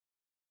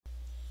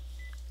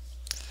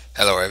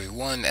Hello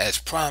everyone, as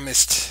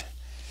promised,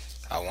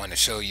 I want to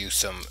show you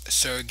some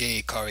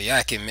Sergey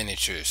Karjakin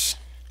miniatures.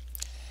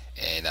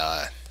 And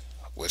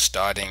we're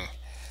starting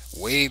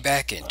way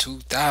back in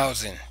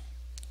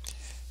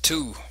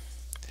 2002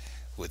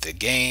 with a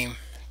game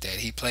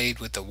that he played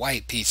with the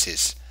white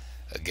pieces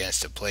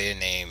against a player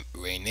named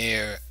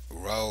Rainier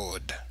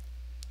Road.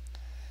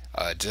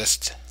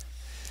 Just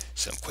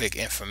some quick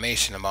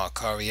information about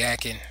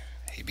Karjakin.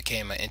 He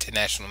became an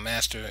international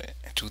master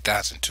in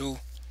 2002,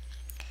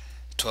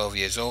 12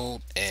 years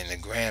old, and a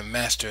Grand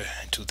Master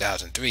in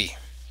 2003,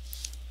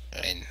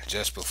 and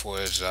just before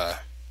his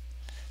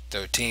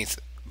 13th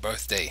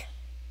birthday.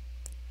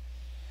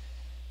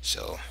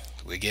 So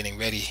we're getting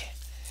ready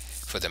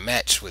for the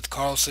match with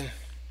Carlson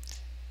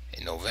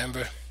in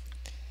November,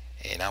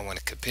 and I want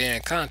to compare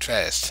and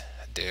contrast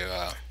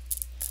their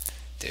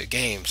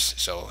games.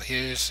 So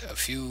here's a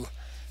few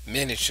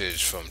miniatures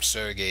from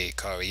Sergey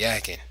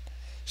Karjakin,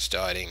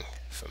 starting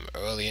from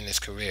early in his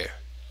career.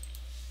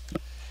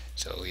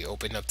 So we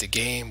open up the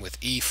game with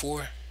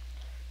e4,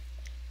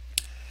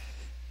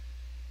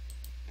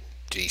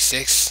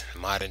 g6,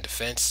 modern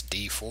defense,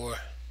 d4,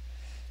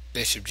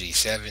 bishop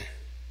g7,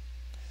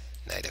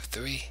 knight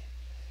f3,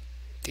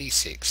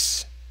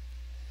 d6,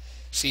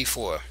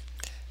 c4.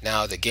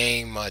 Now the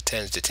game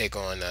tends to take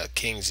on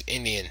King's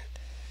Indian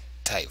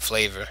type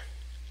flavor,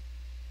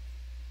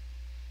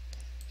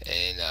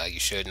 and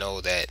you should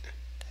know that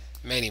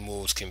many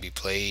moves can be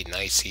played.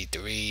 Knight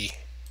c3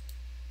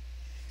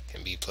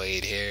 can be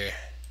played here,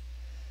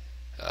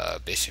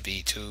 bishop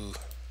e2,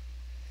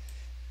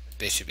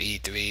 bishop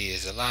e3.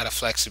 Is a lot of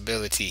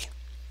flexibility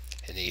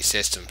in these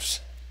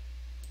systems.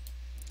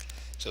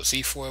 So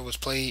c4 was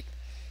played,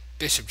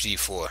 bishop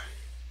g4,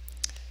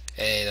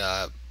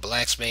 and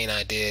black's main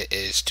idea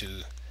is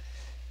to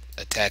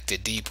attack the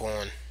d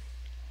pawn,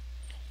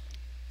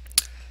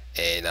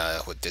 and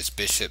what this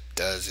bishop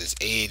does is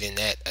aid in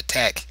that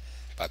attack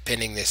by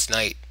pinning this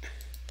knight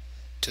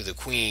to the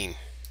queen.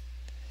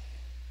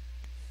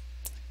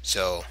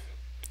 So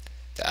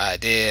the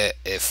idea,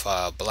 if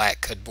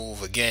black could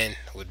move again,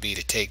 would be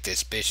to take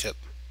this bishop.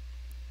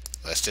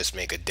 Let's just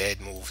make a dead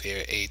move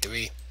here,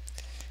 a3,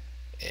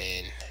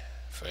 and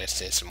for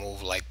instance a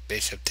move like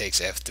bishop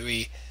takes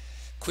f3,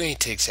 queen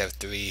takes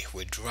f3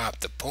 would drop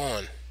the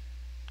pawn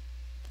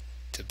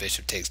to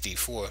bishop takes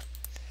d4.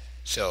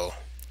 So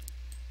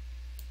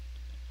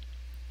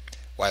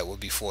white would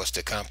be forced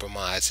to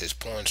compromise his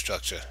pawn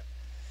structure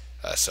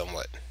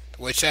somewhat,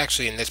 which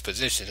actually in this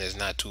position is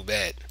not too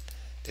bad.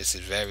 This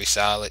is very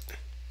solid,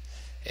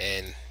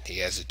 and he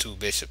has the two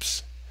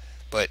bishops.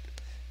 But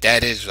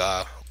that is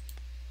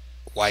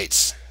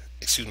black's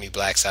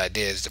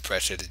idea, is to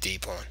pressure the d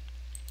pawn.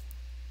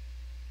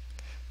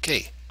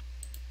 Okay,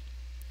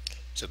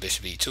 so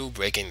bishop e2,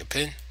 breaking the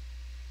pin,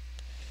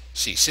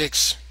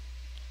 c6.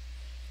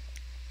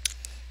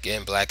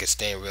 Again, black is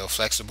staying real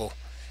flexible.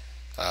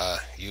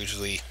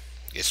 Usually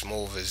this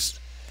move is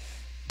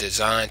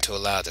designed to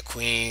allow the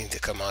queen to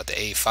come out to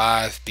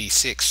a5,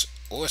 b6,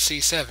 or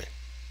c7.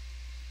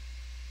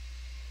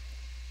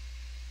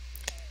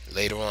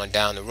 Later on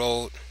down the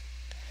road,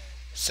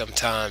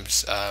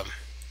 sometimes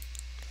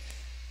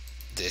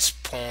this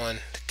pawn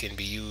can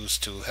be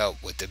used to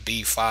help with the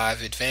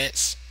b5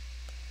 advance,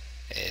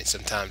 and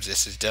sometimes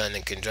this is done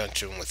in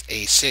conjunction with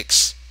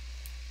a6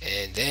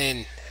 and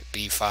then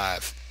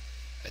b5,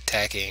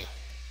 attacking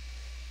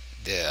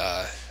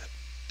the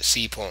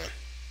c pawn.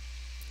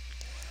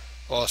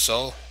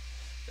 Also,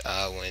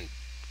 when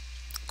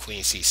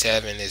queen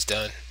c7 is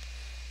done,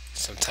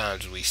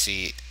 sometimes we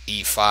see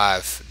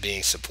e5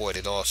 being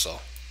supported also.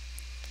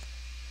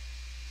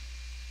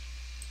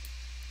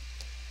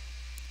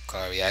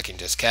 Karjakin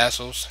just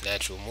castles,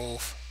 natural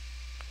move.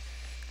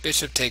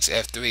 Bishop takes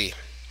f3.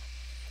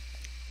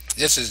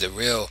 This is the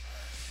real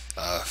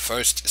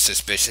first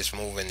suspicious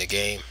move in the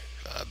game,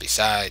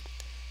 beside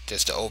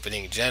just the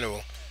opening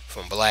general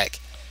from black.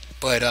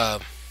 But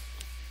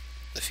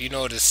if you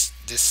notice,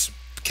 this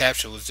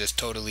capture was just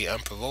totally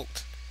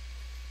unprovoked.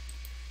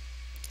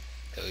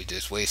 So we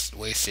just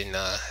wasting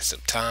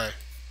some time.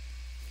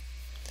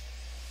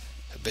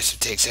 The bishop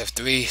takes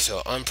f3,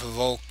 so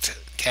unprovoked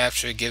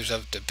capture, gives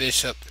up the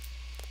bishop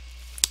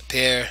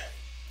pair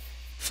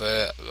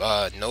for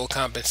no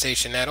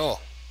compensation at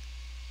all.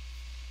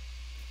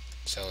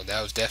 So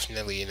that was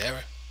definitely an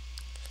error.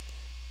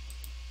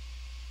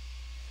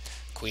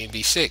 Queen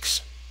b6.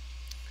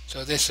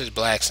 So this is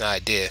black's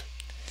idea.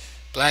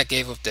 Black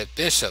gave up the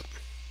bishop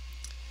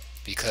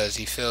because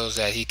he feels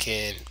that he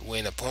can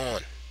win a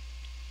pawn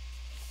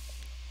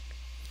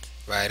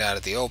right out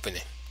of the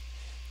opening,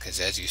 because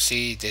as you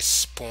see,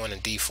 this pawn in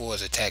d4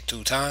 is attacked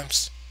 2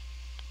 times,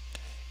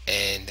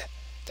 and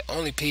the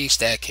only piece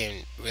that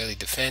can really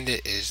defend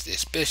it is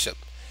this bishop.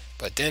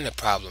 But then the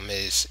problem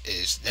is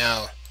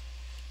now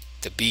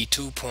the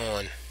b2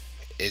 pawn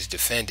is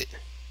defended,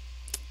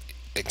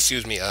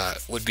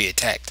 would be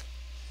attacked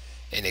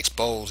and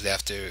exposed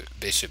after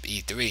bishop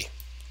e3.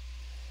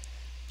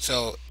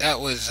 So that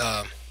was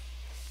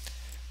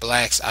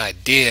black's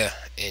idea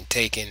in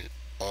taking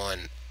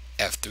on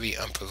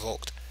f3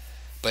 unprovoked.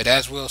 But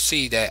as we'll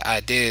see, that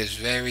idea is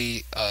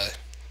very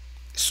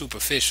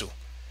superficial.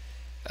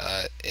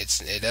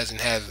 It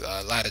doesn't have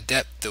a lot of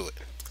depth to it.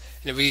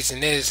 And the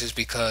reason is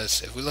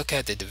because if we look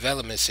at the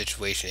development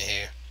situation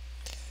here,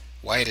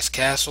 white is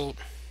castled,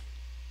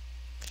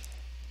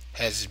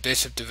 has his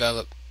bishop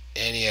developed,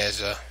 and he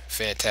has a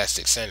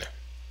fantastic center.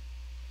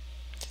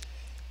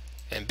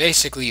 And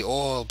basically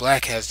all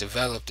black has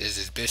developed is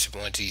his bishop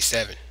on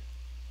g7.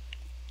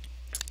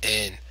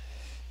 And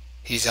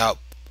he's out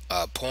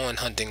pawn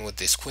hunting with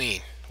this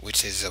queen,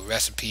 which is a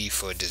recipe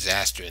for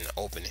disaster in the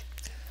opening.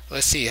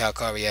 Let's see how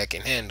Karjakin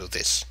can handle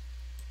this.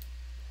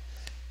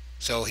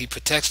 So he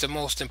protects the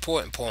most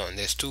important pawn.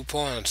 There's two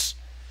pawns.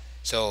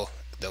 So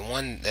the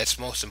one that's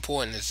most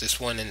important is this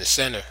one in the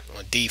center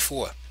on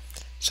d4.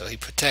 So he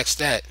protects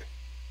that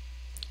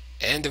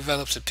and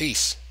develops a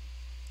piece.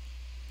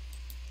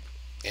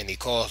 And he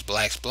calls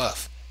black's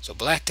bluff. So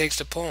black takes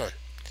the pawn.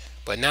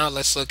 But now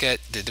let's look at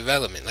the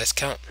development. Let's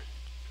count.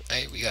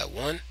 Right, we got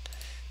 1,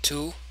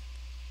 2,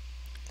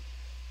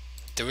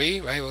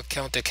 3. Right, we'll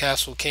count the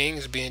castle king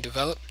as being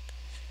developed.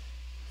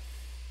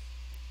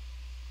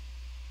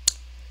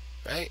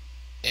 Right,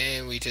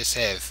 and we just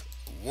have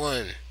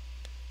 1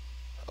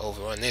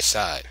 over on this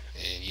side.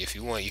 And if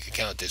you want, you can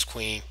count this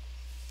queen.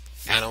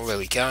 I don't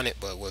really count it,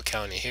 but we'll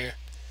count it here.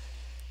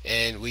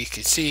 And we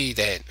can see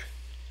that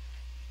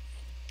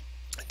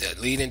the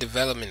leading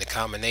development, the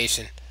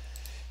combination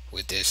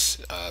with this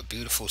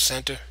beautiful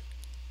center,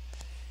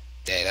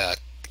 that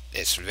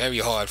it's very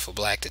hard for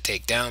black to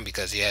take down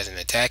because he hasn't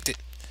attacked it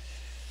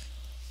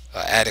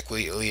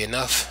adequately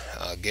enough.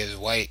 Gives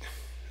white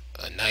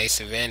a nice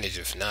advantage,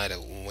 if not a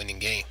winning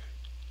game.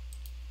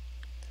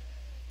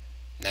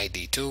 Knight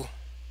d2.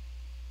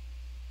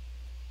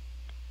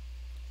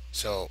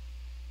 So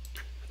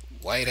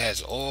white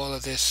has all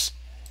of this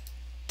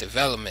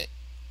development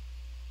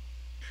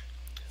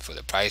for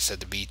the price of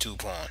the b2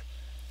 pawn.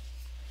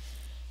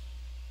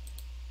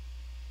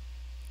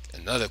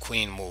 Another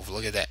queen move,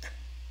 look at that.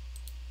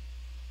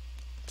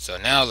 So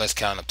now let's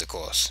count up the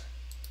cost.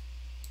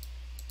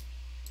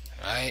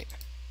 Right,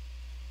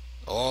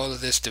 all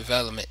of this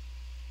development,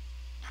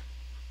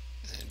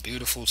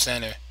 beautiful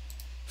center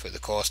for the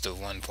cost of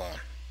 1 pawn.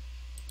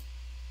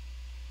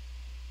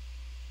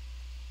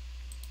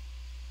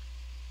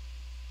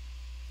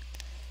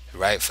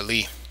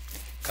 Rightfully,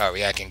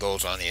 Karjakin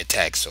goes on the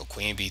attack. So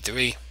queen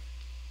b3,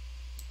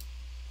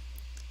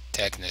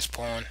 attacking this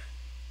pawn.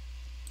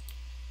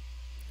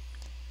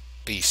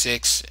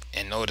 b6,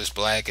 and notice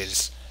black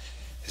is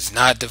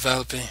not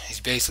developing. He's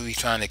basically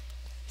trying to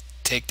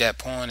take that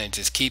pawn and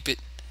just keep it.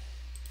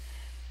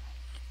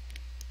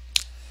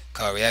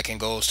 Karjakin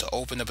goes to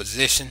open the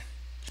position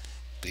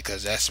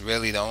because that's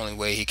really the only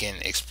way he can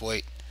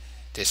exploit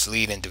this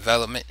lead in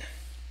development.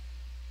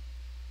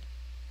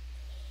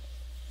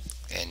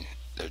 And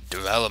the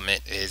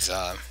development is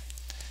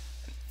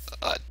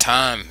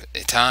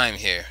time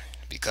here,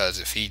 because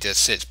if he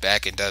just sits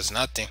back and does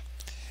nothing,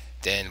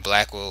 then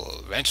black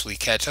will eventually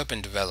catch up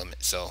in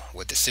development. So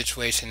with the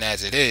situation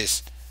as it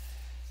is,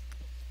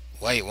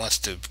 white wants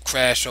to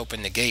crash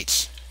open the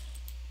gates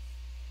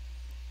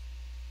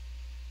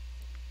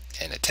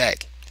and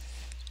attack.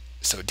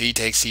 So d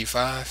takes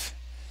c5,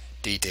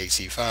 d takes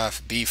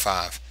c5,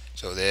 b5.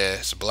 So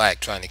there's black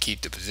trying to keep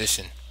the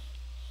position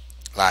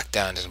locked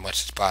down as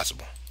much as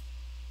possible.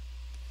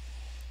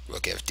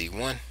 Rook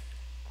fd1,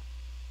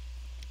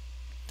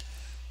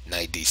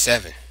 knight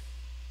d7,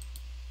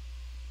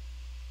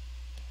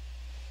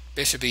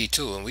 bishop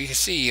e2, and we can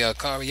see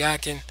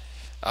Karjakin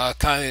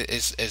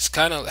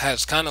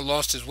has kind of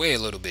lost his way a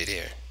little bit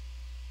here.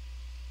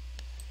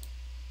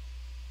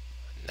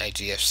 Knight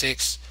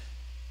gf6,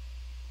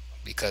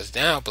 because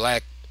now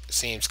black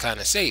seems kind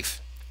of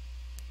safe.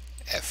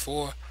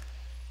 f4,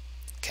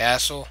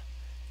 castle,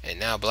 and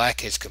now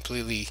black is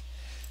completely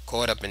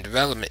caught up in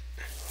development.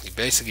 He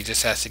basically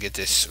just has to get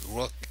this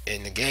rook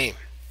in the game.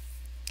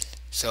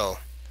 So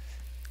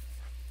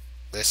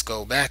let's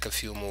go back a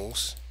few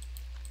moves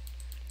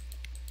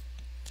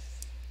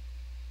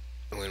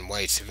when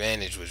white's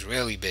advantage was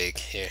really big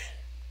here.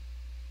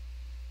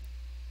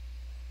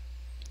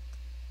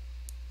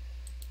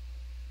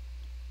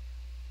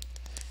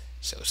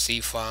 So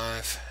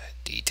c5,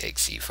 d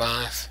takes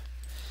c5,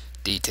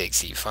 d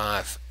takes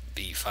c5,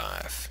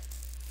 b5.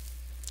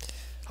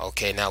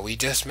 Okay, now we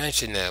just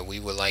mentioned that we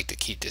would like to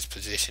keep this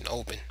position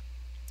open.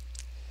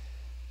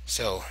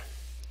 So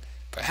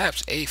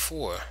perhaps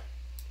a4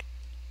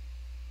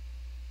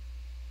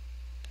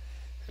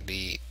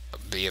 be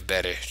a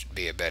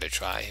better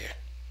try here.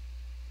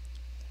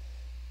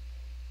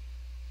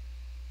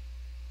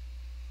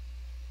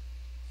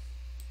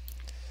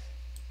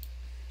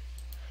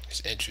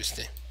 It's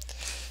interesting.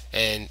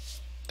 And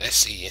let's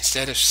see,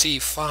 instead of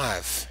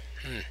c5,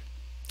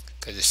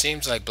 because it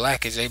seems like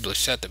black is able to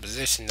shut the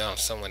position down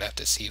somewhat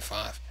after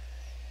c5,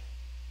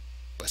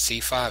 but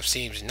c5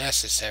 seems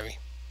necessary.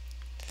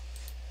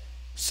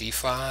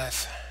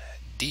 c5,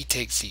 d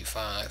takes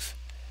c5,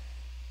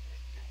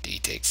 d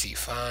takes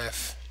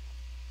c5.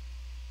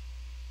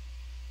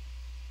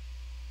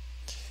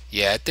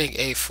 Yeah, I think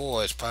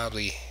a4 is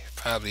probably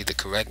the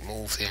correct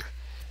move here.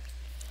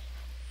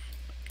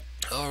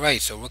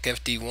 Alright, so rook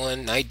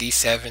fd1, knight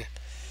d7,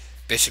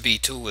 bishop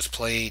e2 was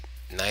played,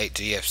 knight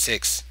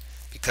gf6.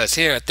 Because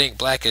here I think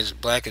black is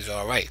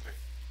alright.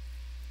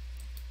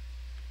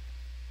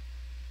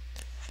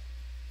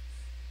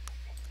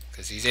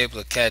 Because he's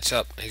able to catch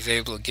up, he's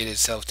able to get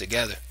himself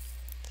together.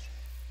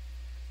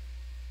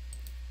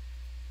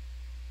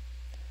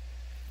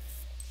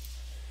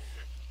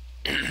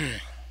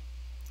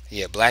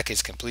 Yeah, black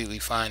is completely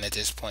fine at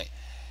this point.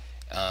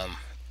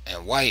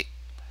 And white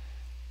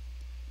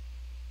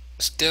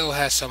still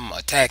has some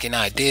attacking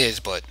ideas,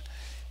 but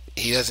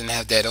he doesn't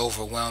have that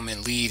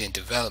overwhelming lead and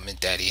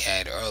development that he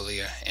had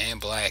earlier.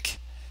 And black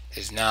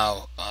is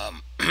now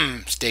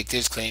staked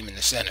his claim in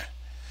the center.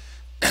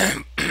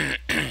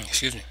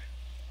 Excuse me.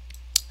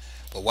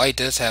 But white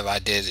does have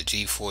ideas of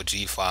g4,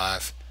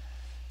 g5,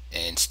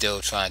 and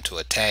still trying to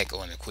attack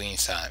on the queen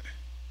side.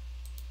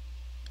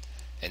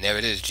 And there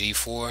it is,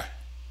 g4,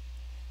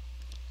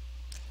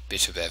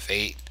 bishop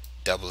f8,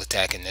 double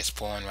attacking this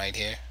pawn right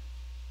here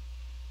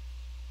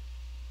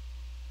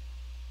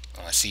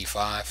on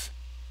c5,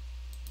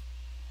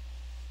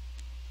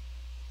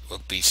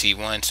 rook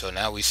bc1. So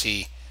now we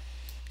see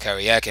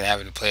Karjakin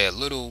having to play a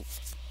little,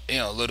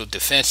 a little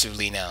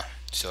defensively now.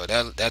 So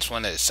that's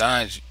one of the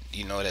signs,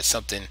 that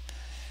something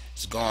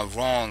is going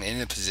wrong in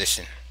the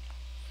position,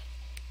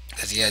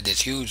 because he had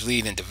this huge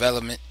lead in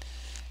development,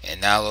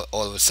 and now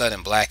all of a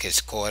sudden black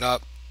is caught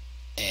up,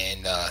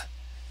 and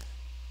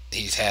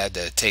he's had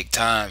to take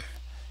time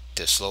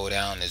to slow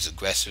down his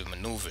aggressive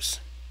maneuvers.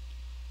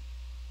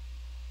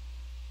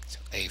 So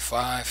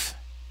a5,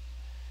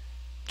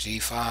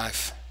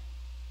 g5,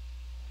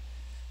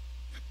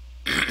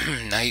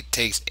 knight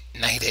to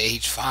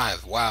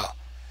h5. Wow,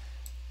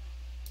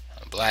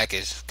 black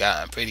has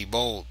gotten pretty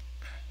bold.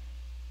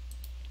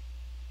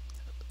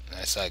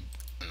 That's like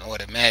an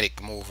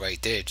automatic move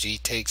right there. G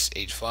takes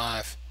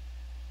h5.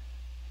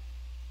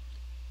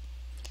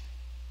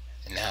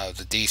 And now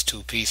that these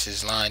two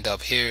pieces lined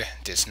up here,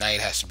 this knight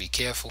has to be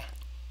careful.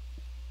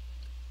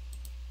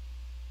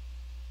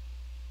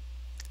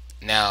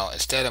 Now,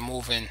 instead of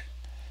moving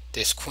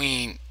this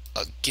queen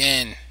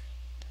again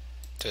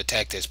to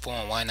attack this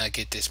pawn, why not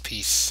get this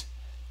piece,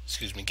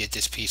 get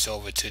this piece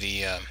over to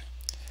the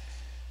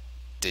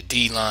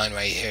D line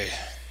right here.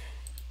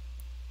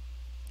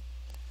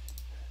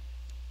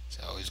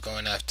 So he's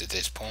going after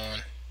this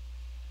pawn.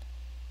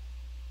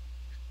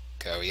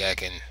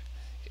 Karjakin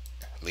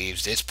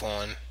leaves this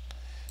pawn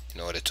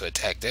in order to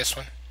attack this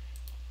one.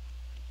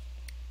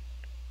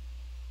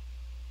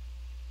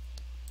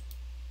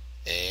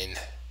 And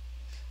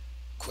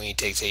queen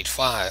takes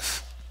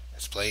h5.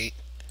 Let's play it.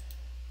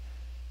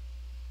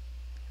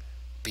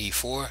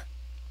 b4,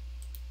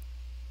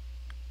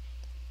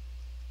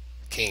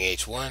 king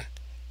h1,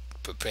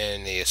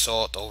 preparing the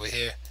assault over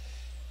here.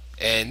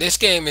 And this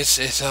game is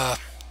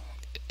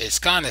it's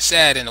kind of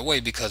sad in a way,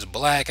 because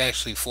black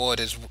actually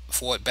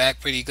fought back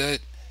pretty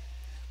good,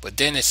 but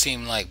then it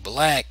seemed like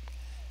black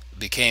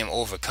became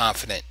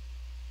overconfident.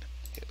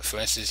 For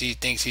instance, he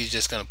thinks he's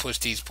just going to push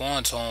these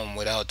pawns home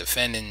without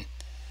defending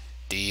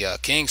the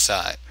king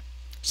side.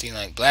 Seemed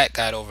like black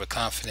got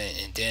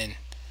overconfident and then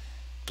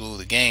blew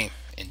the game.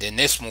 And then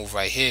this move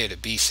right here, the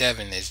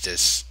b7, is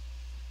just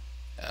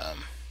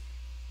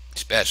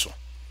special,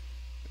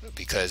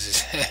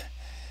 because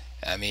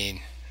I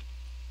mean,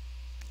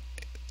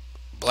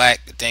 black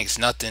thinks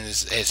nothing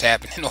is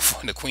happening over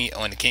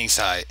on the king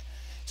side,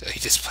 so he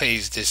just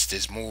plays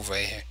this move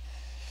right here.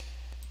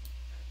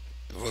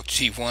 Rook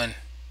g1,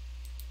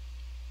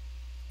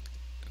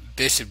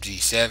 bishop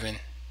g7.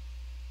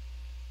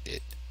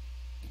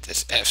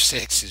 This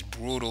f6 is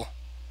brutal,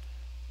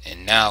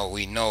 and now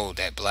we know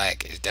that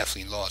black is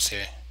definitely lost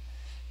here.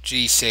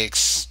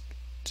 g6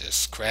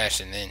 just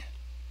crashing in,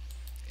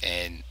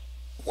 and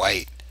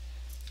white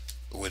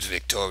was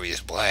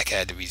victorious. Black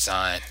had to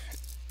resign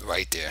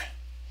right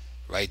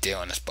there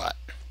on the spot.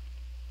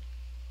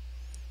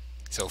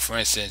 So for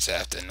instance,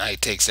 after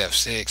knight takes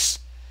f6,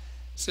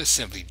 it's just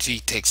simply g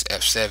takes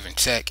f7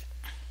 check.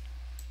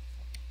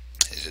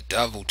 It's a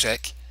double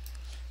check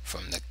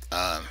from the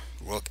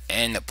rook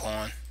and the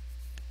pawn.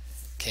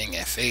 King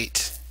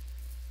f8,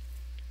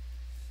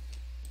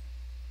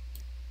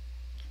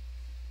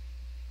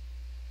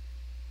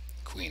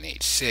 queen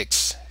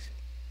h6,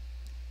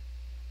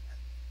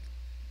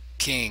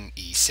 king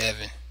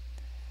e7,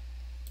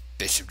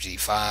 bishop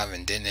g5,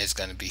 and then there's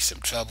going to be some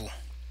trouble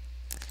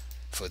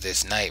for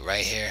this knight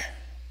right here.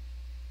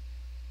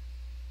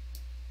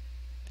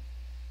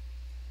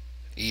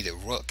 Either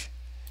rook,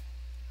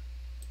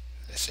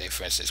 let's say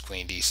for instance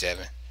queen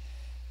d7,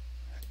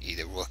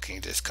 either rook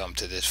can just come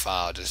to this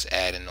file, just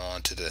adding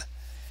on to the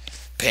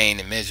pain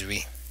and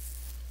misery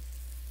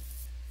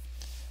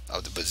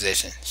of the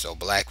position. So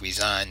black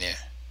resigned there.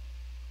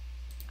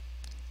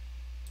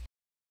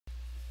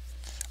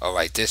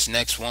 Alright, this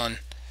next one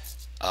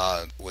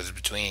was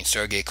between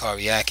Sergey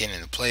Karjakin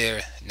and a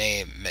player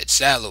named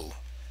Metsalu,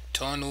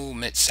 Tonu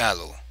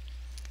Metsalu.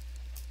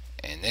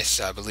 and this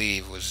I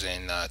believe was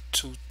in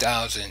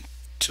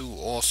 2002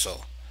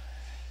 also.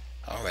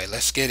 Alright,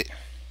 let's get it.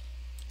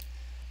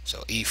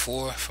 So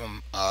e4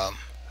 from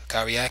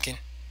Karjakin,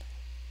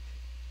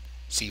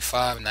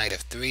 c5, knight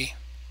f3,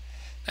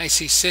 knight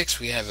c6.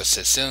 We have a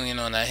Sicilian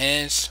on our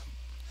hands.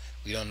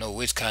 We don't know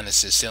which kind of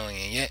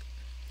Sicilian yet,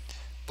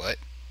 but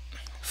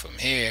from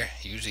here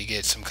you usually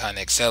get some kind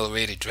of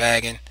accelerated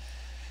dragon,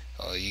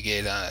 or you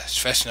get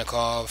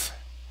Sveshnikov,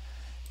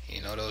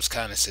 you know, those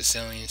kind of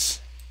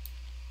Sicilians.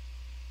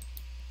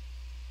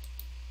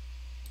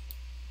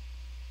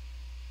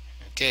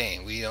 Okay,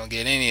 we don't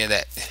get any of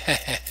that.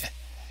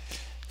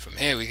 From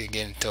here we can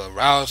get into a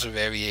rouser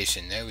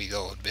variation. There we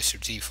go.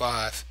 Bishop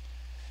g5,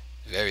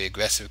 very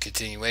aggressive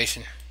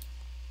continuation.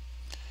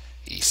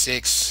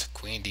 e6,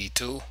 queen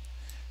d2.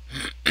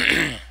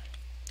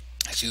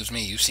 Excuse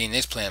me, you've seen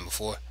this plan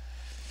before.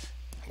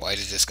 White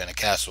is just gonna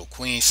castle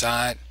queen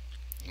side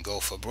and go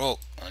for broke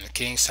on the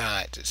king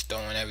side, just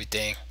throwing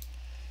everything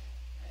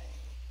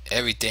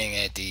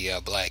at the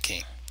black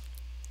king.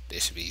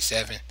 Bishop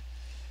e7,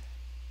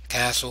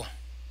 castle.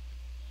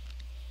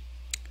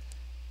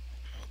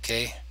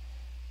 Okay,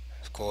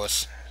 of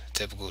course,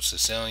 typical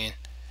Sicilian.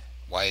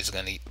 Black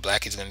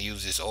is gonna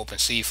use this open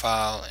c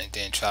file and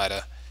then try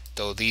to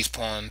throw these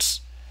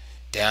pawns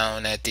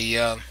down at the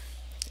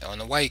on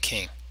the white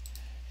king,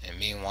 and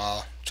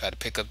meanwhile try to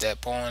pick up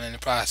that pawn in the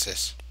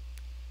process.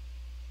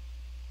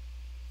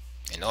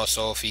 And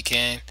also, if he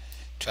can,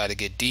 try to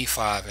get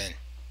d5 in,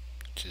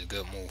 which is a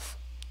good move.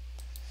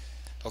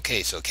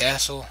 Okay, so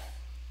castle.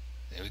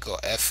 Then we go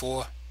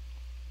f4.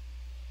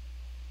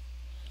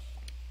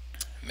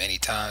 Many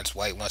times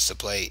white wants to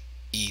play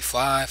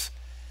e5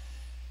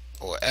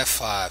 or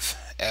f5.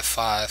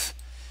 f5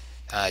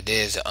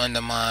 idea is to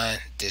undermine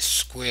this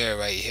square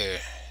right here,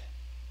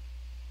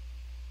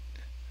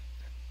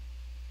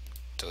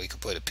 so he can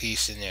put a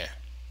piece in there.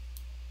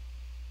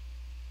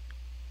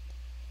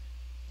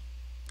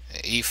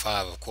 And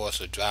e5 of course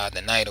will drive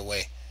the knight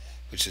away,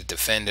 which is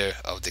defender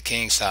of the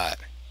king side.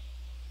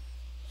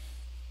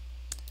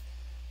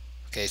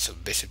 Okay, so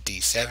bishop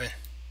d7.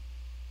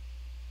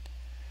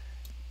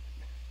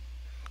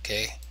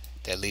 Okay,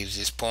 that leaves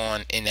this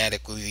pawn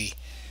inadequately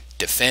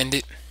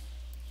defended,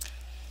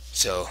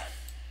 so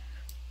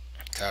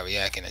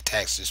Karjakin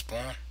attacks this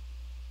pawn.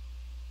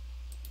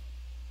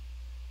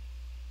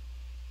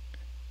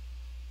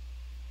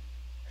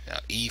 Now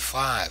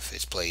e5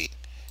 is played.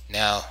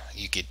 Now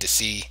you get to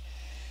see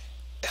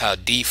how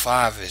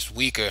d5 is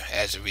weaker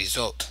as a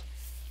result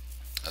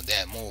of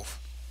that move.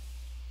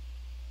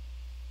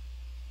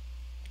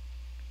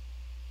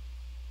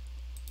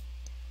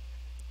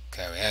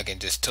 Karjakin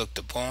just took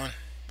the pawn.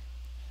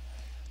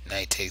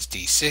 Knight takes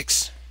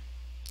d6.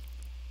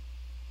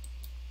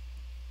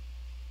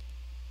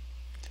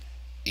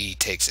 E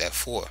takes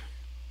f4.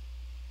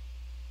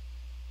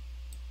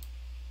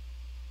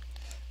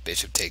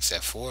 Bishop takes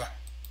f4.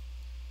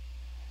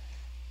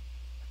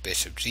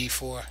 Bishop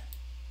g4.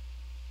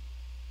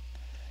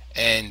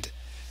 And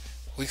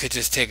we could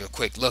just take a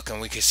quick look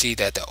and we could see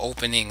that the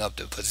opening of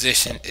the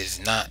position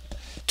is not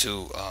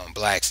to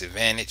black's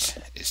advantage,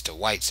 it's to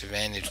white's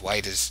advantage.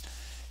 White is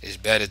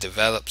better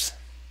developed,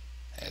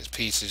 has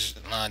pieces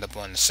lined up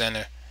on the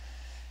center,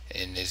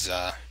 and is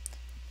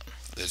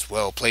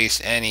well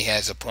placed, and he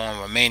has a pawn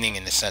remaining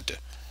in the center.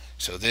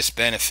 So this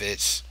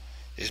benefits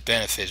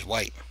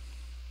white.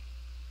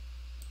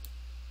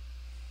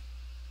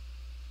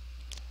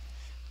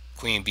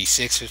 Queen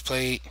b6 was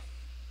played.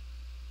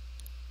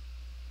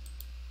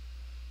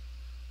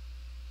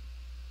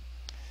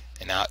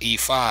 And now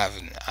e5,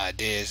 and the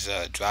idea is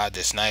drive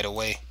this knight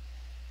away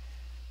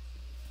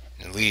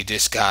and leave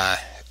this guy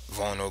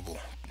vulnerable.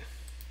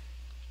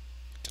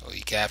 So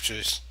he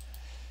captures.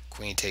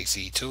 Queen takes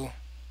e2.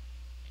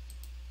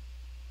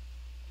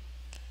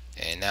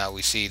 And now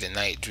we see the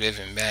knight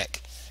driven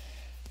back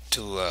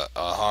to a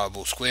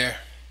horrible square.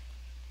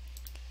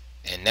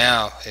 And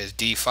now his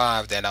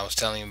d5 that I was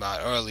telling you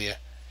about earlier,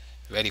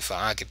 ready for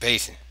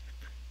occupation.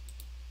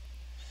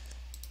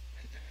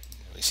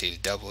 We see the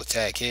double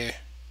attack here.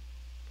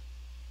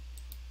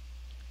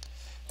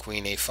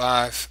 Queen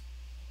a5.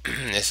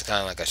 This is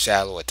kind of like a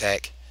shallow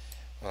attack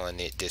on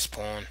this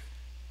pawn.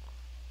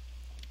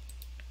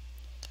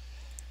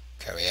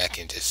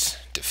 Karjakin just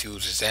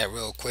diffuses that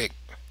real quick.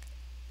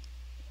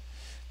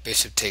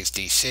 Bishop takes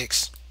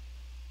d6.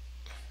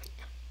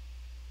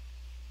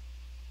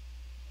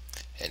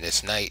 And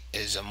this knight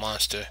is a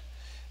monster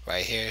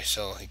right here,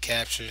 so he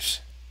captures.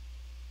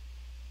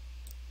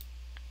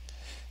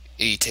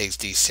 E takes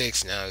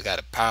d6. Now we got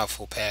a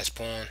powerful pass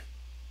pawn.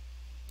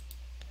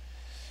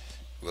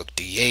 Rook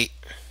d8.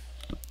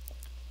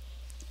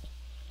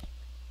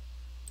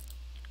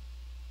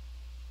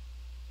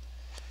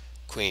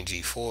 Queen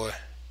g4.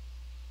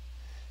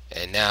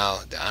 And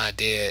now the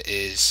idea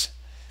is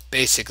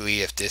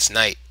basically if this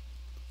knight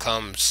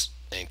comes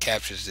and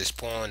captures this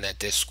pawn, that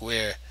this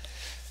square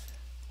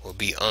will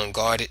be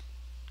unguarded.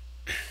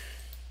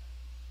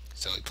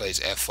 So he plays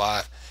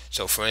f5.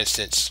 So for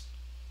instance,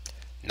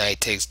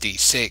 knight takes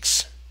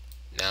d6.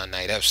 Now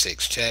knight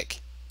f6 check.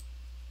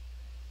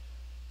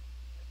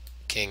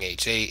 king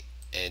h8,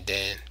 and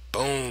then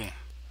boom,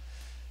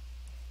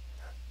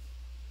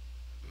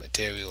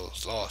 material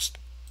is lost.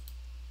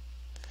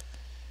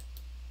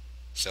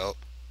 So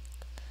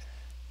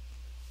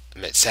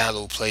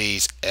Metsalu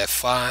plays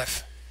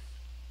f5,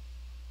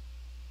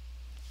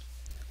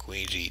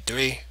 queen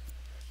g3,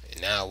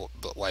 and now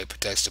white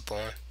protects the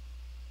pawn.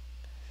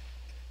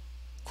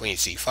 Queen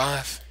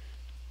c5,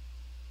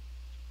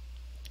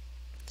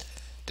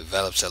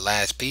 develops a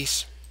last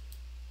piece.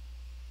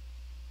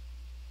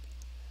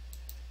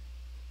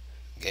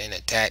 Again,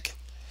 attack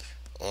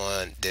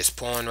on this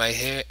pawn right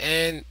here,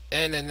 and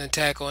an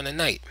attack on the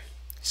knight.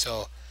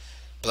 So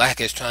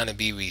black is trying to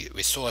be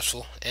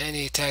resourceful, and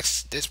he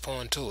attacks this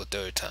pawn too a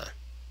third time.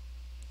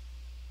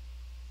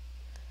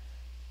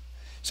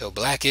 So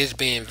black is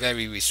being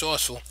very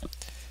resourceful,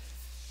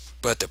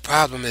 but the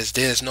problem is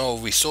there's no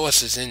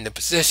resources in the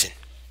position.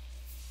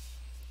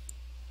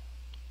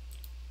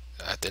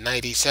 After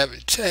knight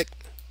e7 check,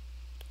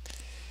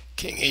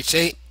 king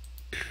h8,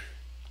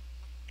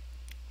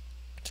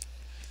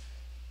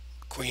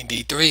 queen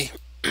d3.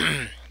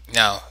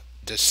 Now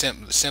the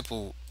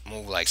simple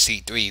move like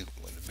c3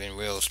 would have been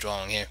real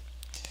strong here,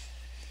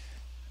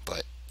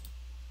 but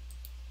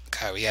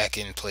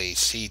Karjakin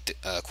plays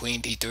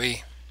queen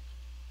d3,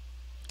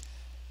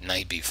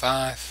 knight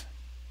b5,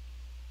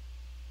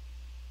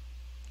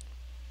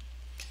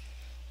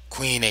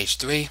 queen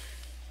h3.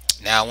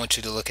 Now I want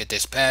you to look at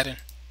this pattern.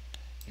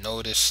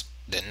 Notice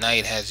the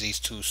knight has these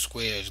two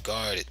squares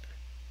guarded,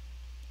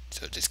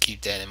 so just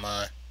keep that in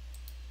mind.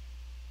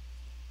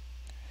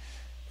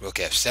 Rook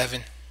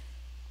f7,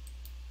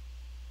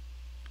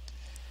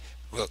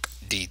 rook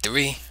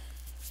d3.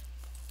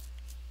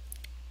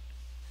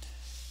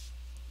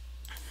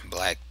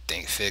 Black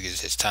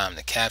figures it's time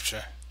to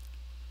capture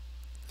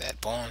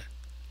that pawn,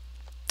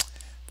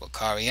 but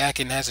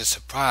Karjakin has a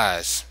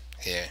surprise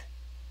here,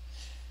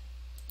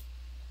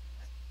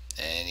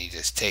 and he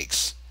just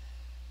takes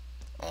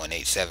on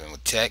h7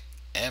 with check,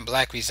 and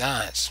black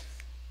resigns.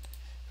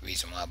 The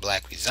reason why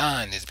black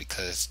resigned is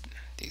because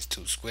these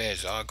two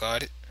squares are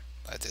guarded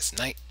by this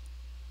knight,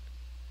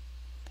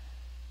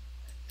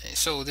 and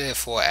so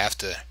therefore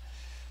after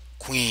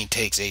queen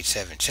takes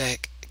h7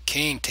 check,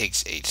 king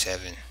takes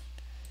h7,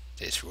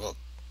 this rook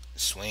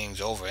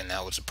swings over, and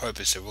that was the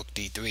purpose of rook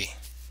d3.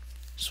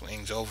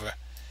 Swings over,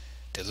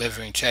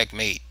 delivering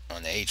checkmate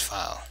on the h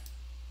file.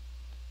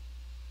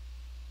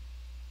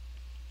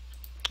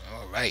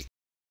 Alright.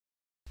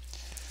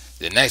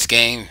 The next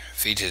game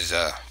features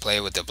a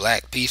player with the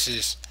black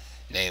pieces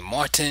named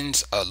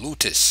Martins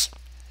Alutis.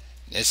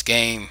 This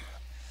game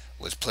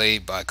was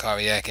played by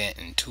Karjakin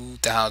in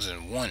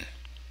 2001.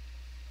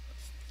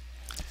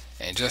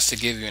 And just to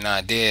give you an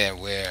idea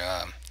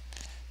where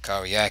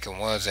Karjakin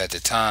was at the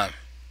time,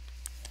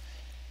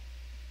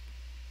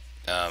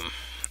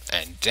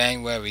 in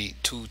January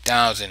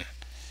 2000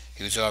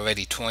 he was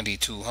already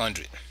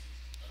 2200,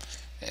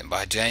 and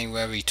by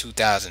January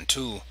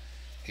 2002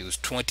 he was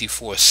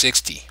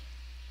 2460,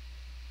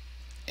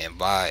 and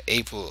by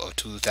April of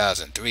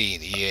 2003,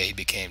 the year he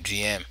became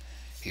GM,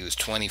 he was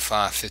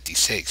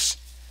 2556.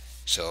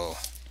 So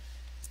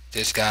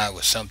this guy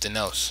was something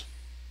else.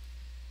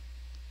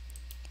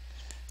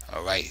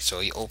 Alright,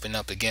 so he opened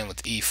up again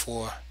with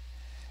e4.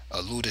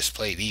 Alutis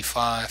played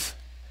e5,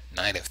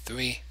 knight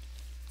f3.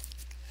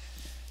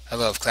 I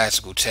love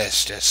classical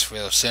chess, just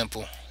real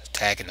simple.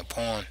 Attacking the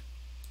pawn,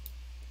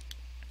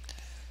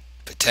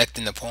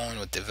 protecting the pawn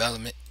with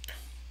development,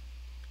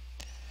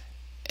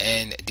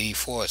 and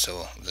d4,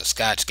 so the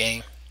Scotch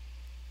game.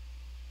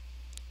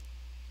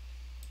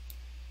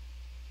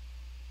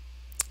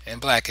 And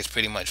black is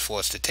pretty much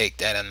forced to take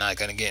that. I'm not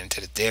going to get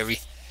into the theory,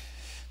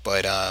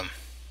 but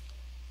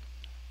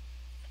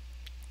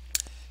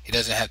he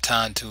doesn't have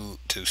time to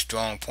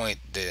strong point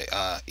the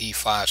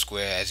e5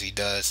 square as he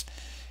does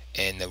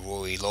in the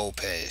Ruy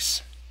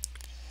Lopez.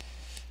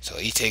 So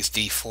he takes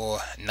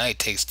d4, knight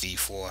takes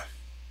d4,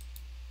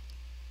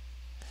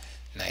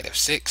 knight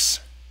f6,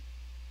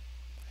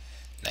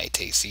 knight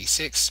takes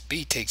c6,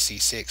 b takes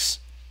c6,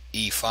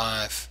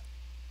 e5.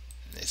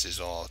 This is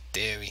all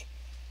theory.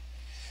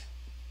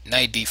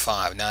 Knight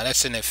d5. Now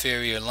that's an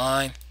inferior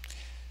line.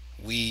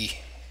 We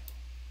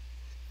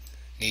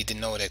need to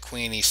know that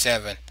queen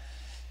e7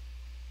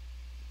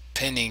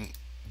 pinning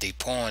the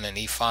pawn and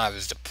e5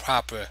 is the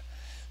proper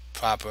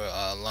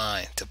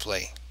line to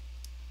play.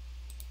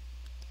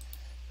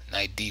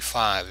 Knight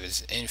d5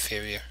 is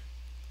inferior.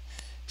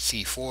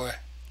 c4,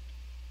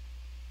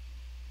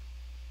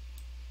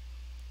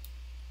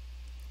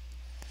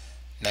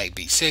 knight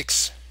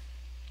b6,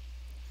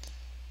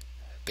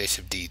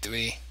 bishop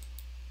d3,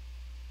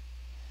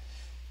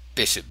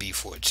 bishop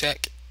b4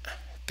 check,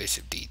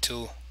 bishop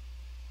d2,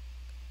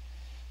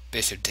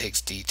 bishop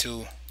takes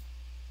d2,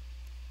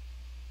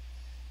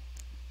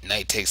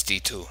 knight takes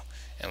d2,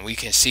 and we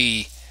can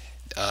see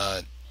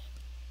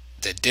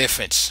the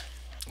difference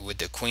with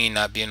the queen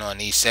not being on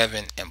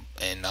e7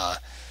 and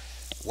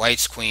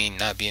white's queen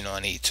not being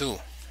on e2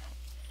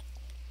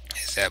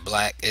 is that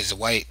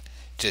white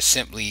just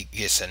simply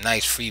gets a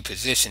nice free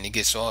position. He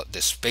gets all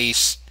the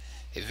space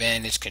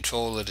advantage,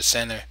 control of the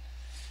center,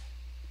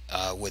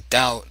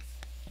 without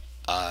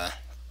uh,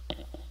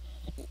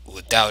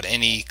 without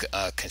any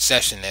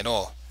concession at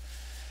all.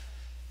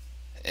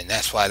 And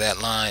that's why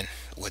that line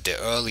with the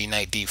early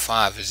knight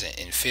d5 is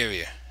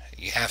inferior.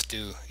 You have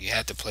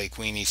to play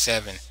queen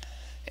e7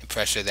 and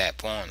pressure that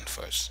pawn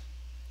first.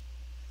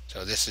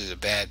 So this is a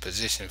bad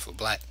position for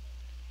black.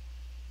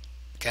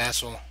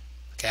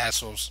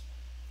 Castles,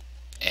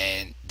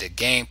 and the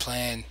game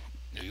plan,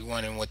 if you're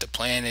wondering what the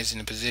plan is in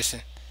the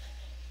position,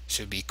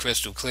 should be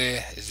crystal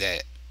clear, is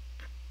that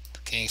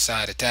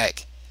kingside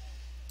attack.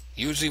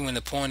 Usually when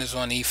the pawn is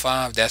on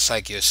e5, that's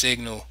like your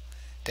signal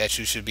that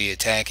you should be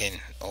attacking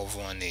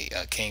over on the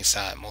king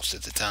side most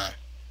of the time.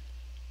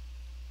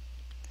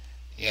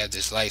 You have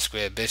this light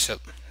square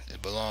bishop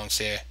that belongs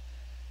here.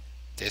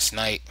 This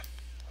knight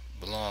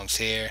belongs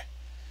here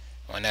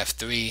on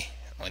f3,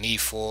 on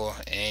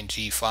e4, and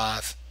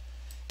g5.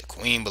 The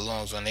queen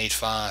belongs on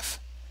h5,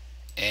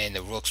 and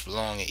the rooks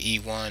belong in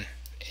e1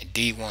 and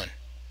d1.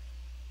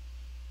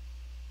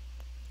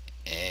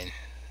 And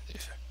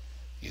if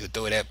you could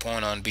throw that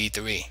pawn on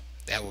b3.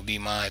 That would be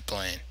my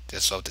plan,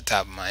 just off the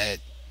top of my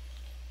head.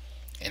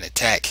 And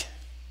attack,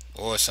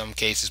 or some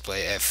cases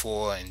play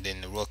f4 and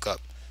then the rook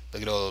up.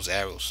 Look at all those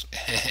arrows.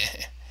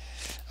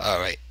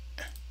 Alright,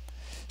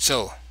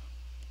 so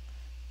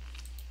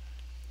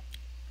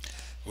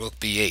rook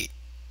b8.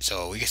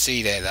 So we can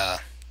see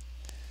that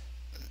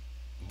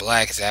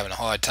black is having a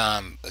hard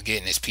time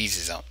getting his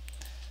pieces out.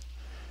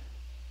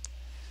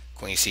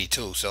 Queen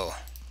c2, so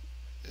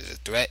there's a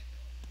threat.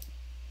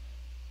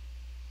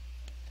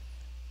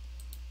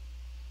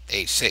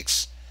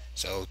 h6,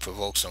 so it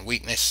provokes some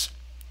weakness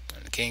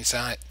on the king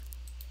side.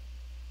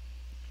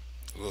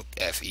 Rook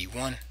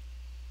fe1,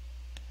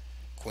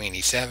 queen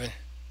e7,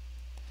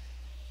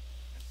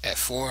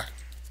 f4.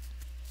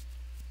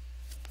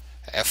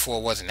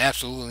 f4 wasn't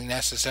absolutely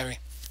necessary,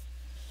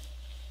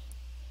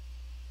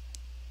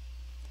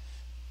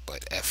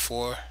 but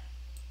f4,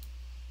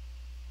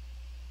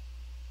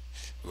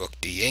 rook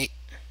d8,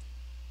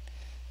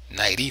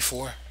 knight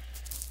e4,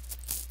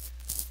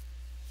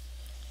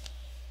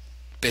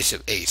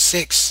 bishop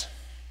a6,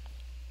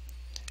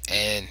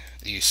 and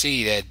you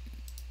see that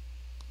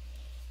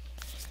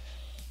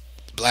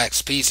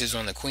black's pieces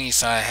on the queen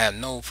side have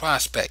no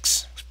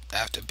prospects.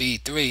 After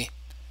b3,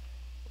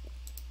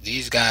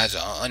 these guys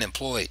are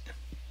unemployed.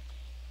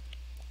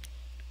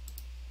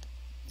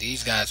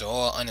 These guys are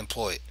all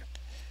unemployed.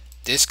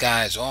 This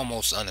guy is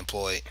almost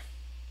unemployed.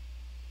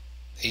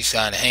 He's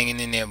kind of hanging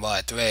in there by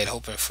a thread,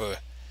 hoping for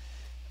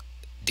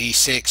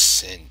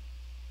d6 and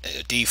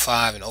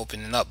d5 and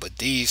opening up. But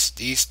these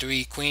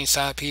three queen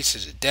side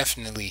pieces are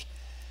definitely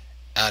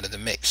out of the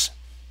mix.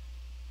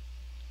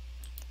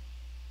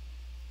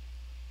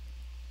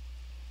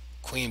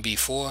 Queen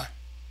b4.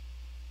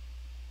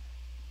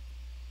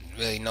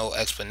 Really no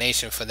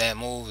explanation for that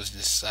move. It's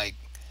just like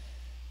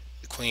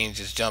the queen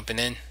just jumping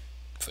in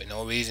for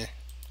no reason.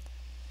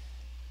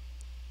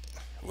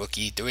 Rook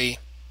e3,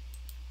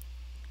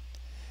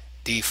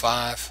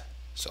 d5.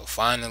 So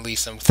finally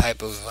some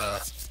type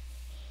of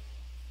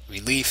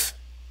relief.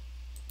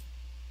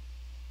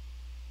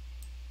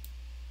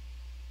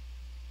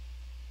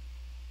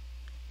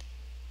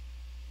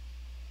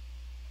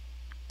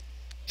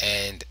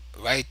 And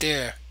right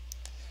there,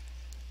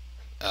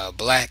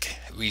 black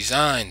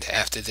resigned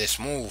after this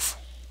move.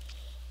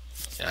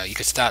 Now you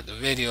could stop the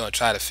video and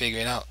try to figure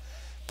it out,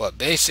 but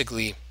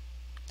basically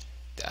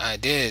the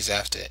idea is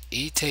after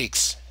e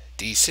takes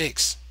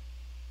d6,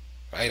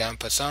 right, en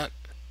passant,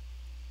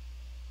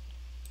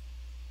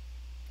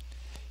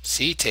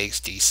 c takes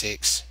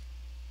d6,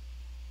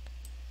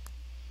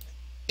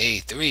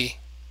 a3,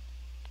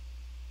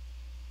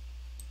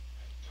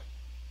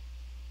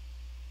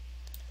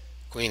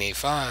 queen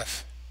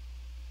a5,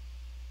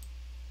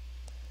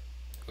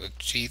 rook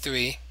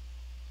g3,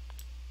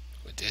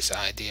 with this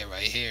idea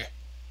right here.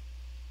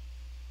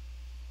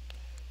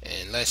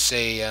 And let's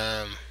say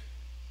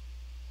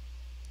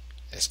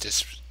let's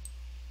just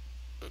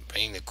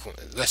bring the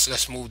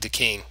let's move the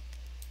king.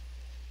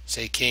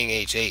 Say king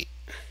h8.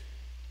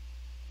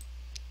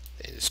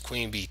 There's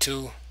queen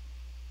b2,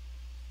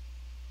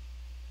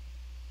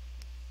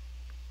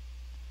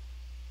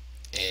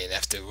 and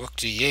after rook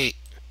g8,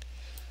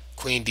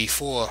 queen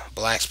d4,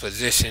 black's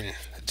position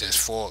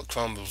just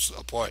crumbles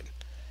apart.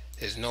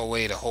 There's no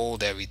way to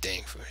hold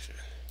everything.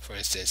 For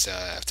instance,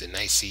 after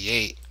knight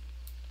c8,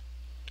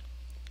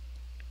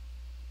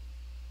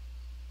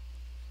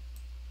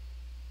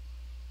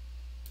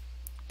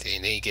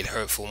 then you get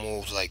hurtful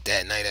moves like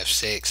that, knight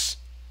f6,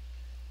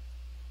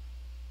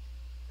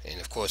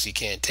 and of course he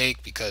can't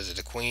take because of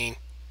the queen.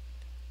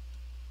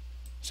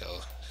 So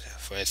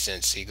for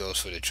instance, he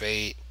goes for the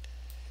trade,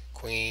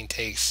 queen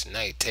takes,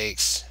 knight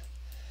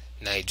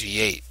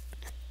g8.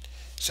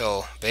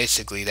 So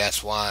basically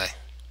that's why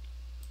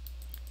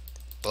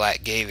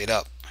black gave it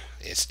up.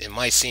 It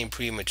might seem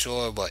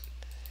premature, but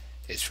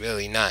it's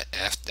really not.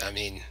 After, I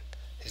mean,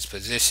 his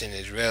position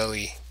is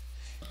really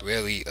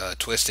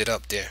twisted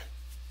up there.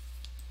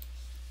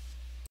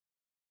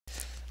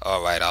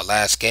 Alright, our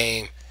last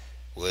game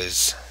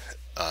was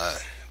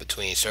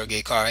between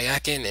Sergey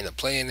Karjakin and a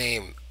player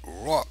named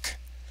Rauk,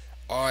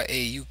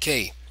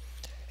 R-A-U-K.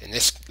 And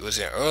this was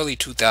in early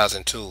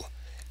 2002.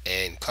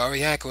 And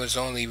Karjakin was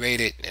only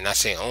rated, and I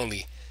say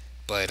only,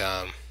 but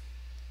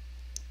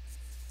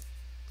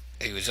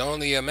he was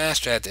only a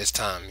master at this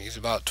time. He was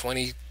about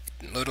 20,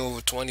 little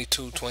over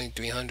 22,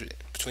 2300,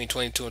 between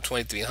 22 and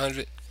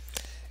 2300.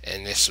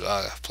 And this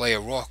player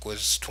Rauk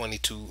was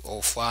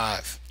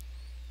 2205.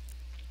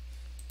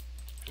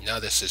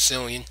 Another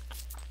Sicilian.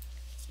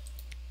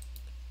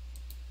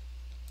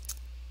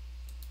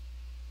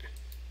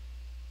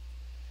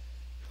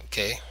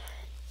 Okay,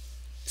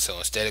 so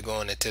instead of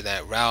going into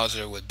that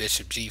rouser with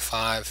bishop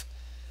g5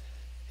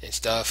 and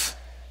stuff,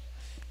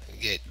 we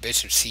get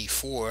bishop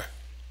c4.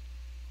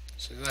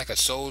 So it's like a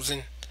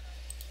Solzhen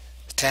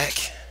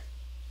attack.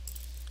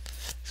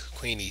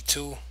 Queen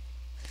e2.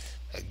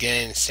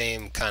 Again,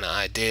 same kind of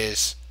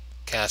ideas.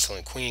 Castle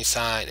and queen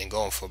side and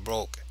going for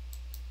broke.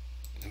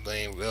 And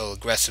being real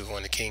aggressive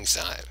on the king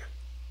side.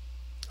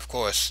 Of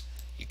course,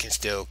 you can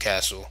still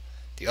castle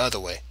the other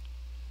way.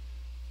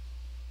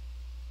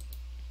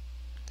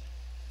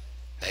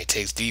 Knight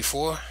takes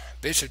d4.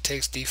 Bishop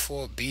takes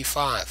d4,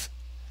 b5.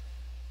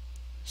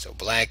 So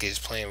black is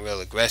playing real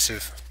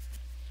aggressive,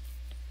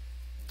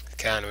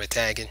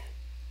 counter-attacking.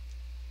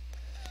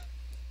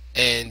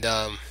 And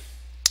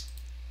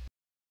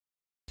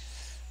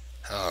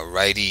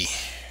alrighty.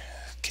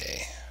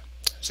 Okay,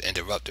 I was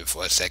interrupted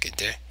for a second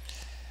there.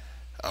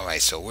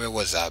 Alright, so where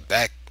was I?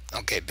 Back.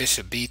 Okay,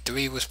 bishop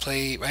b3 was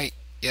played, right?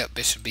 Yep,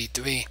 bishop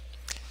b3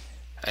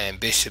 and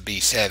bishop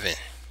b7.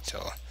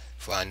 So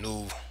for our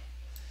new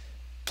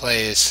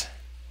players,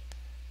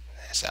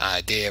 that's the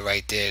idea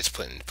right there. It's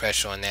putting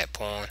pressure on that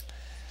pawn.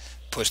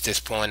 Push this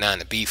pawn down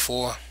to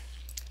b4,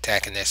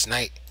 attacking this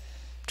knight,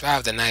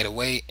 drive the knight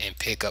away and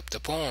pick up the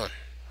pawn.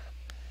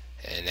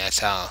 And that's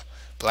how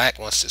black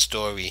wants the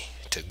story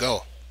to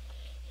go.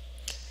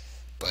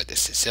 But the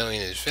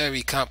Sicilian is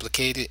very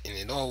complicated, and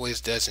it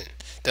always doesn't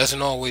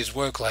always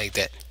work like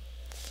that.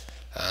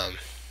 And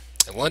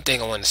one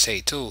thing I want to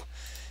say too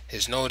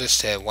is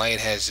notice that white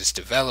has this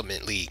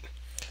development lead.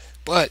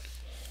 But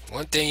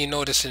one thing you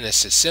notice in the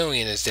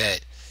Sicilian is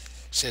that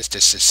since the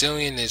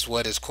Sicilian is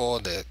what is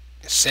called a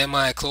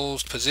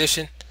semi-closed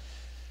position,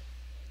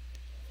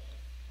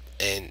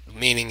 and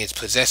meaning it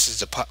possesses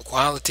the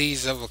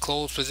qualities of a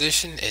closed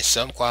position and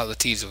some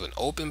qualities of an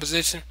open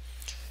position,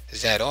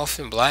 is that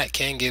often black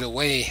can get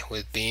away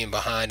with being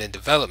behind in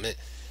development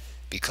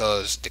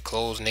because the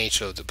closed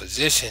nature of the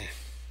position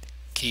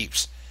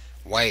keeps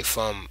white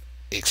from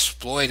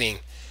exploiting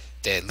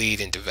that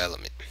lead in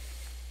development.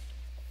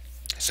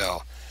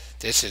 So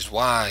this is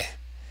why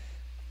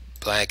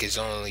black is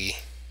able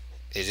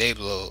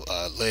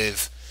to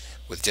live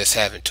with just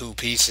having two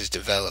pieces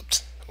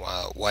developed,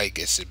 while white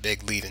gets a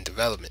big lead in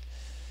development.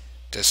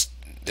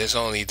 There's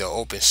only the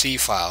open C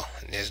file,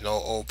 and there's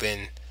no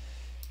open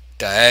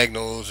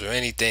diagonals or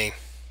anything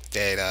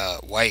that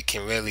white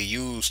can really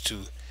use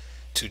to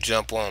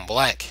jump on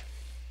black.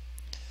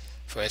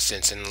 For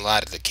instance, in a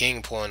lot of the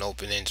king pawn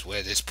openings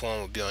where this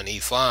pawn would be on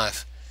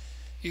e5,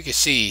 you can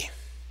see,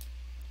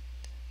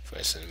 for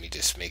instance, let me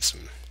just make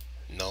some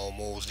null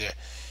moves there.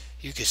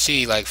 You can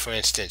see, like for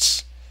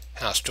instance,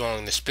 how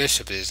strong this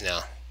bishop is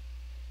now,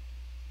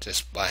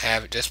 just by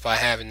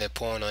having the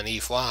pawn on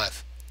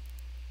e5.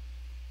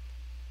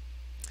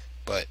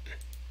 But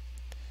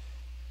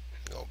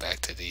go back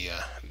to the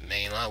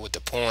main line with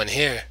the pawn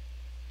here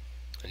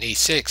on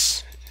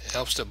e6. It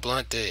helps to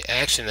blunt the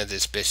action of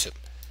this bishop,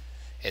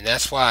 and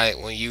that's why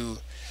when you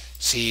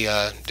see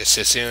the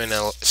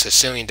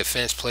Sicilian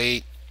defense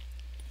played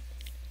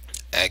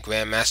at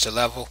grandmaster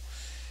level,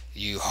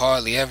 you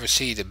hardly ever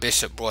see the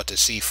bishop brought to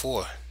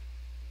c4.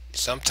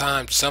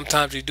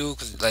 Sometimes you do,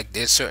 because like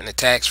there's certain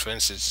attacks, for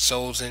instance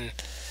Solzhen,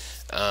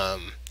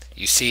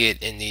 you see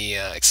it in the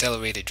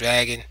accelerated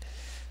dragon,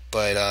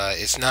 but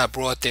it's not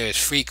brought there as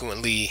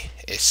frequently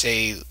as,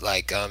 say,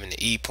 like in the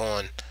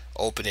e-pawn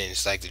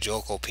openings like the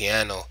Joko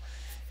piano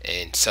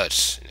and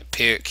such, in the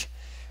Pyrrhic,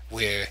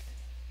 where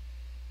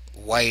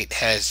white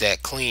has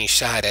that clean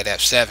shot at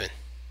f7,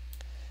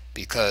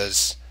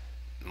 because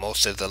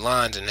most of the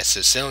lines in the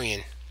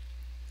Sicilian,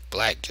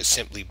 black just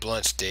simply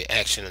blunts the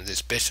action of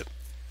this bishop.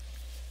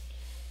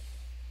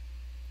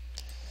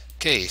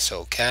 Okay,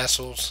 so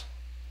castles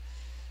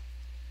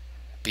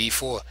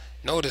b4.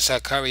 Notice how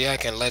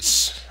Karjakin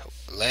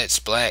lets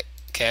black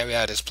carry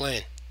out his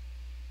plan.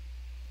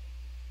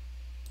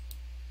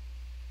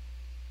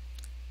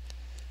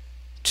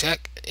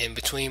 Check in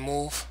between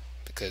move,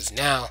 because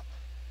now,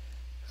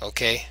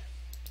 okay,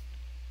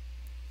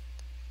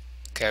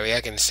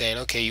 Karjakin is saying,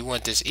 okay, you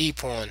want this e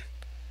pawn,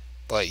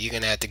 but you're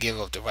gonna have to give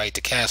up the right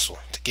to castle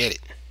to get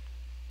it.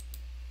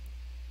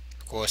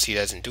 Of course, he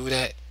doesn't do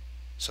that,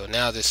 so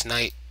now this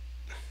knight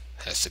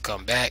has to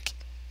come back.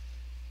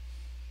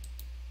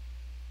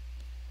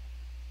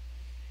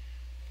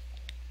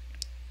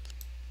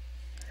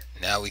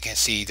 Now we can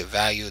see the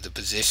value of the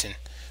position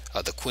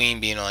of the queen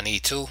being on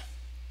e2.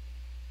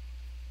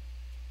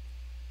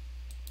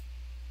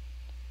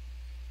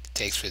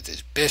 takes with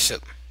his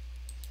bishop.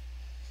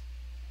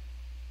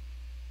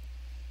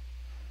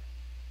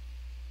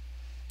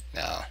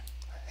 Now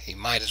he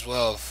might as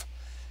well have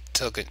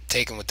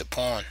taken with the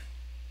pawn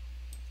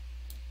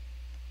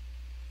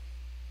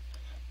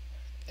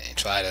and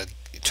try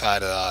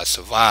to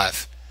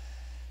survive,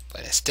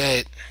 but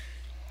instead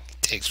he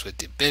takes with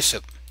the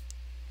bishop.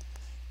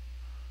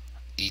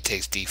 He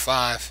takes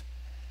d5,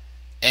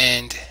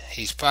 and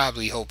he's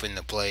probably hoping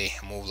to play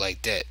a move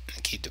like that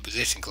and keep the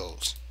position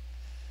closed.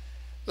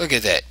 Look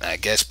at that, I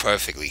guess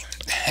perfectly.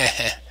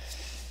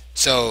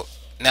 So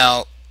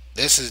now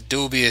this is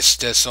dubious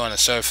just on the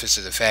surface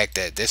of the fact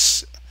that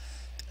this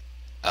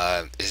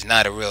is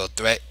not a real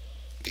threat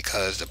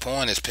because the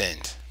pawn is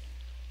pinned.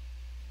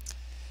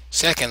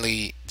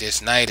 Secondly,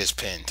 this knight is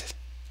pinned.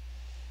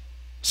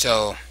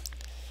 So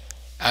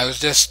I was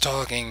just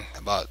talking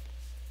about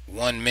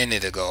 1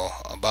 minute ago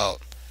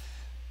about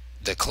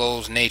the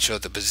closed nature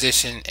of the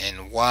position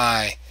and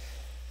why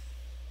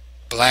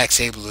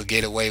black's able to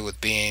get away with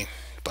being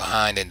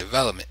behind in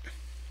development.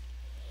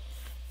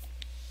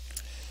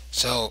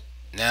 So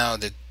now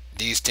that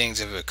these things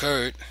have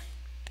occurred,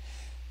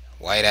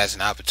 white has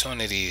an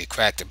opportunity to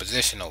crack the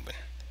position open.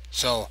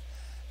 So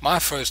my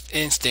first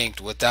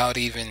instinct, without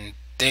even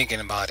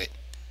thinking about it,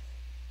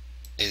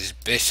 is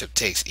bishop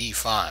takes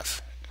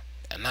e5.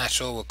 I'm not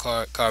sure what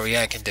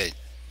Karjakin did,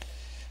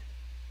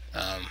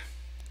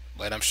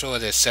 but I'm sure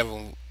there's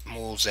several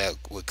moves that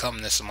would come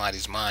to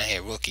somebody's mind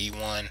here. Rook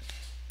e1,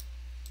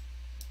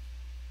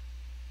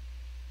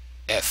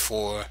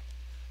 f4,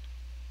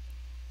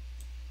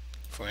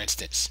 for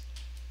instance.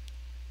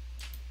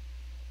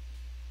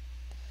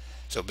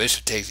 So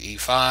bishop takes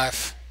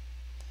e5,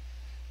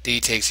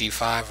 d takes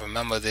e5.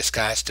 Remember, this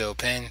guy's still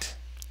pinned.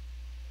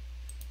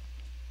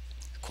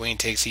 Queen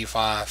takes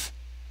e5,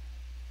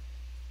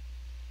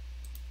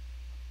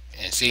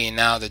 and see,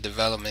 now the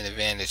development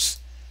advantage,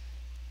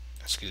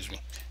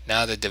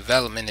 now the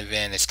development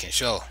advantage can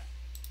show,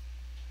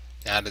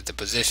 now that the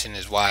position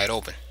is wide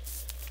open.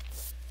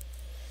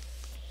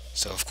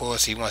 So of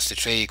course he wants to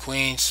trade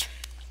queens.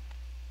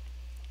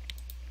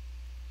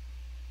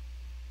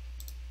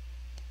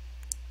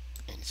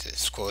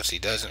 Of course he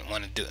doesn't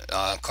want to do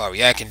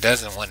Karjakin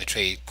doesn't want to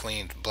trade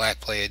queens.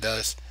 Black player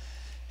does,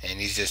 and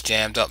he's just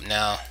jammed up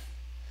now.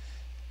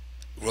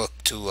 Rook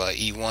to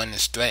e1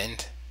 is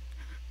threatened.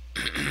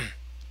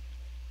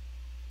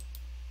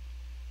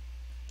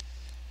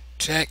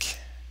 Check,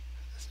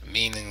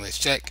 meaningless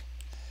check.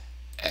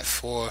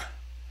 f4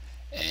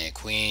 and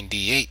queen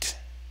d8.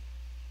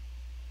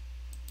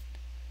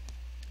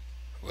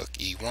 Rook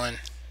e1,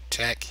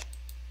 check.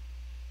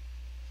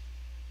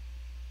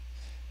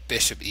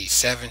 Bishop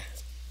e7.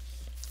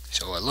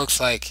 So it looks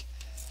like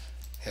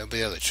he'll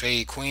be able to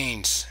trade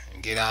queens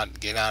and get out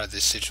of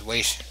this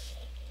situation.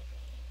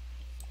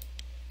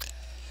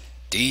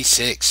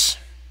 d6,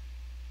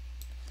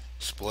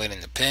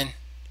 exploiting the pin.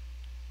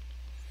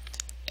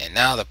 And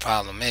now the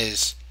problem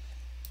is,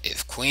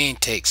 if queen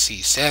takes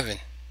c7,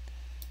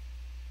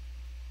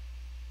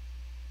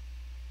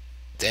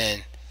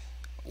 then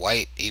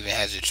white even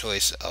has a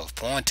choice of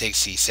pawn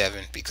takes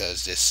c7,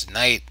 because this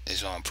knight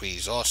is on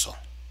prise also.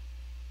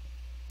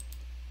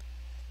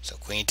 So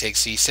queen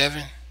takes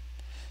c7,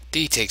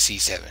 d takes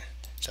c7.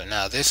 So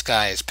now this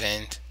guy is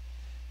pinned,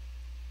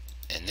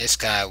 and this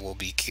guy will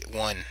be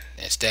won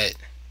instead.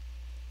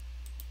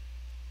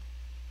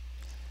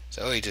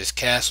 So he just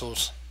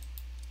castles.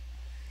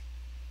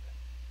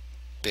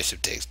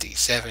 Bishop takes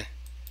d7,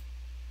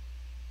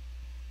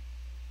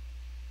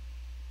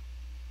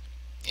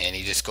 and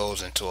he just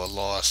goes into a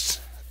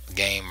lost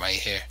game right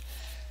here.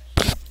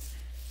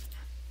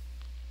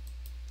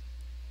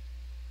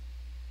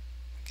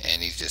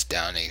 And he's just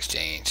down the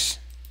exchange,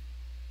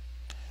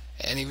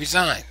 and he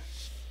resigned.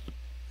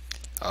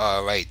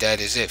 Alright, that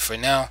is it for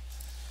now,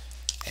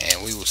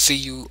 and we will see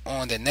you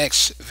on the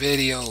next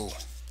video.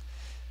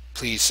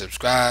 Please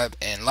subscribe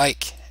and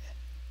like,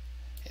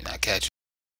 and I'll catch you.